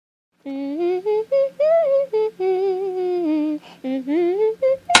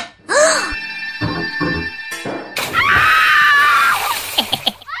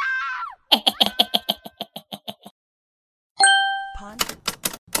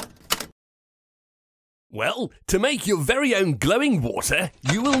Well, to make your very own glowing water,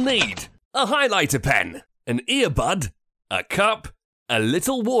 you will need a highlighter pen, an earbud, a cup, a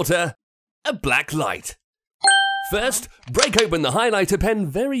little water, a black light. First, break open the highlighter pen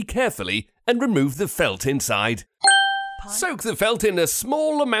very carefully and remove the felt inside. Soak the felt in a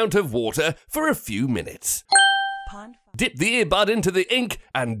small amount of water for a few minutes. Dip the earbud into the ink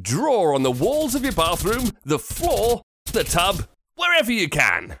and draw on the walls of your bathroom, the floor, the tub, wherever you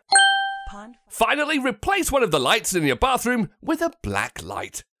can. Finally, replace one of the lights in your bathroom with a black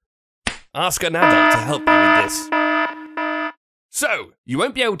light. Ask an adult to help you with this. So, you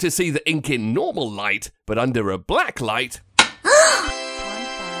won't be able to see the ink in normal light, but under a black light,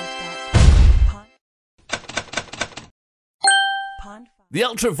 the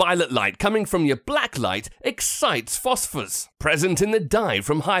ultraviolet light coming from your black light excites phosphors, present in the dye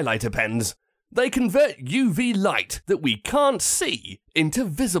from highlighter pens. They convert UV light that we can't see into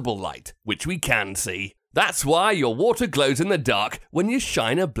visible light, which we can see. That's why your water glows in the dark when you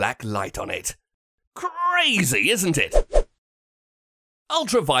shine a black light on it. Crazy, isn't it?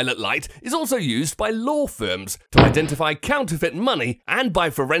 Ultraviolet light is also used by law firms to identify counterfeit money and by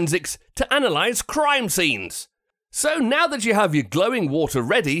forensics to analyze crime scenes. So now that you have your glowing water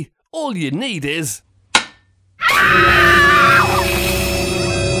ready, all you need is...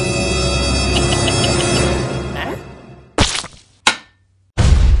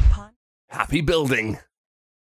 Happy building!